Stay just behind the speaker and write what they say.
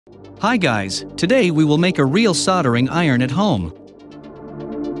Hi guys, today we will make a real soldering iron at home.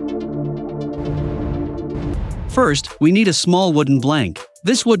 First, we need a small wooden blank.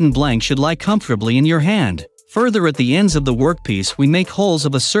 This wooden blank should lie comfortably in your hand. Further at the ends of the workpiece we make holes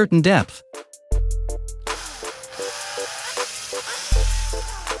of a certain depth.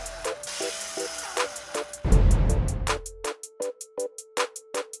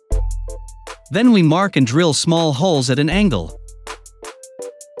 Then we mark and drill small holes at an angle.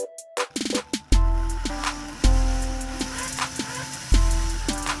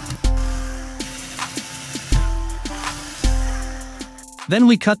 Then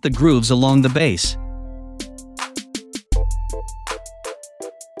we cut the grooves along the base.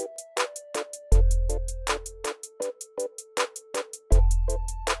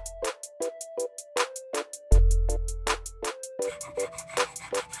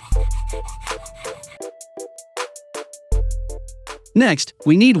 Next,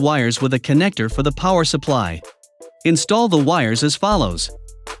 we need wires with a connector for the power supply. Install the wires as follows.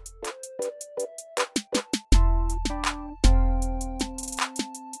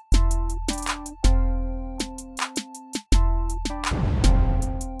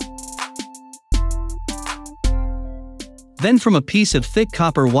 Then from a piece of thick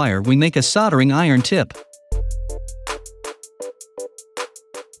copper wire we make a soldering iron tip.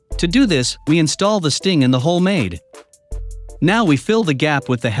 To do this, we install the sting in the hole made. Now we fill the gap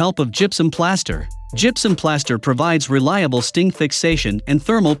with the help of gypsum plaster. Gypsum plaster provides reliable sting fixation and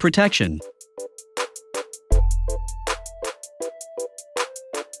thermal protection.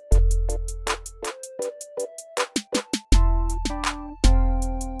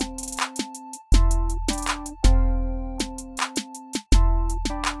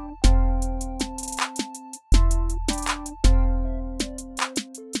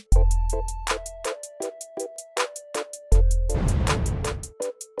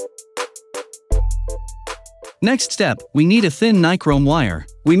 Next step, we need a thin nichrome wire.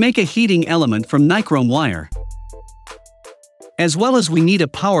 We make a heating element from nichrome wire. As well as we need a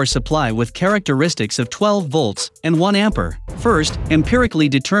power supply with characteristics of 12 volts and 1 ampere. First, empirically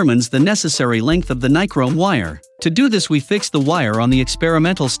determines the necessary length of the nichrome wire. To do this we fix the wire on the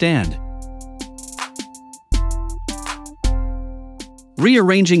experimental stand.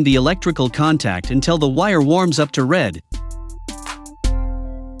 Rearranging the electrical contact until the wire warms up to red.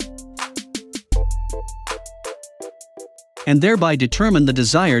 And thereby determine the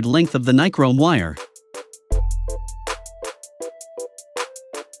desired length of the nichrome wire.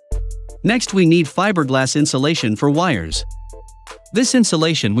 Next we need fiberglass insulation for wires. This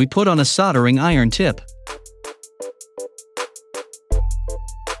insulation we put on a soldering iron tip.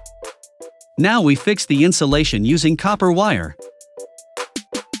 Now we fix the insulation using copper wire.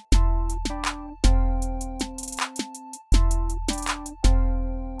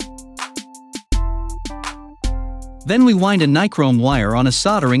 Then we wind a nichrome wire on a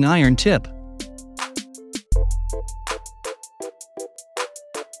soldering iron tip.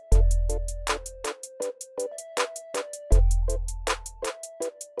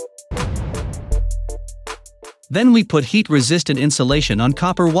 Then we put heat-resistant insulation on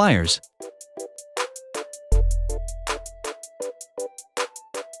copper wires.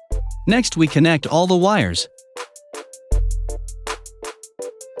 Next we connect all the wires.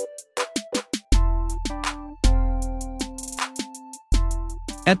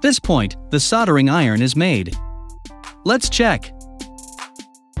 At this point, the soldering iron is made. Let's check.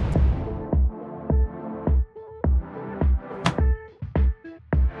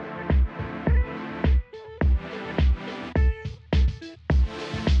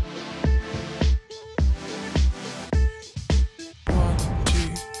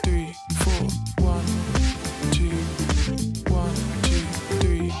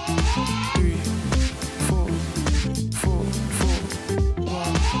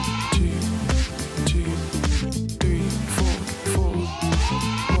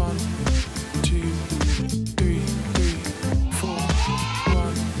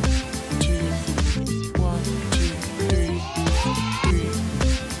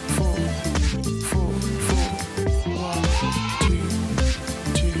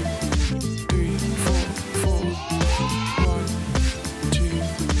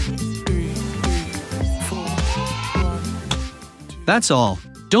 That's all.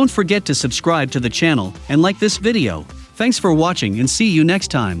 Don't forget to subscribe to the channel and like this video. Thanks for watching and see you next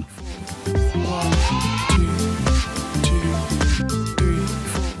time.